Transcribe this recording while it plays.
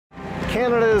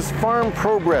Canada's Farm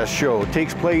Progress Show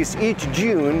takes place each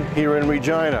June here in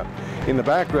Regina. In the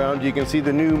background, you can see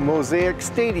the new Mosaic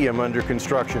Stadium under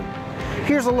construction.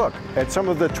 Here's a look at some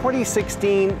of the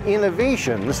 2016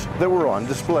 innovations that were on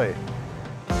display.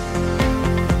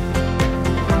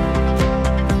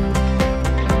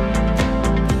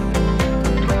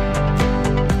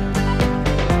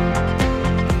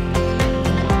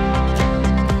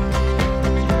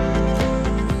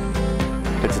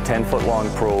 It's a 10-foot-long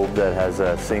probe that has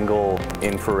a single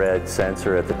infrared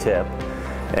sensor at the tip,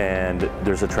 and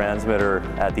there's a transmitter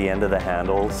at the end of the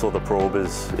handle, so the probe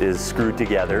is screwed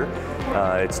together.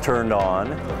 It's turned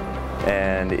on,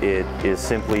 and it is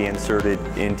simply inserted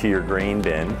into your grain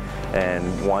bin.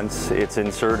 And once it's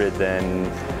inserted, then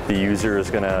the user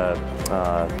is going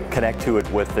to connect to it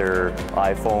with their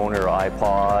iPhone or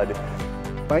iPod.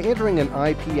 By entering an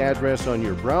IP address on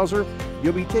your browser,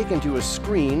 you'll be taken to a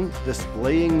screen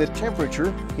displaying the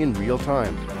temperature in real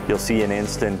time. You'll see an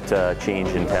instant change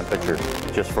in temperature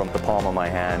just from the palm of my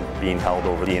hand being held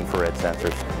over the infrared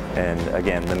sensors. And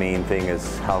again, the main thing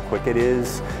is how quick it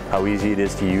is, how easy it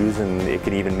is to use, and it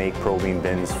can even make probing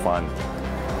bins fun.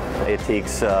 It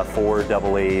takes 4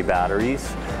 AA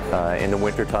batteries. In the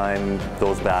wintertime,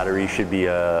 those batteries should be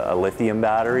a lithium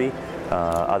battery.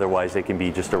 Otherwise, they can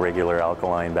be just a regular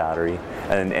alkaline battery.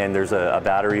 And there's a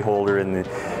battery holder in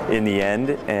the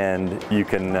end, and you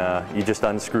can you just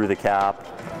unscrew the cap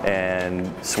and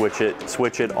switch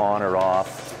it on or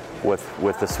off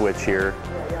with the switch here.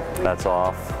 That's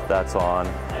off, that's on,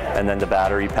 and then the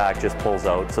battery pack just pulls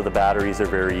out. So the batteries are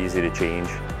very easy to change.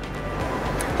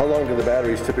 How long do the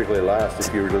batteries typically last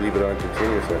if you were to leave it on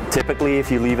continuously? Typically, if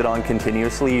you leave it on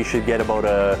continuously, you should get about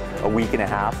a week and a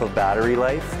half of battery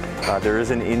life. There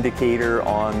is an indicator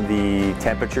on the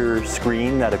temperature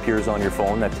screen that appears on your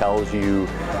phone that tells you,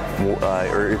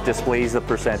 or it displays the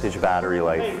percentage battery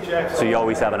life. So you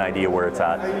always have an idea where it's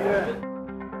at.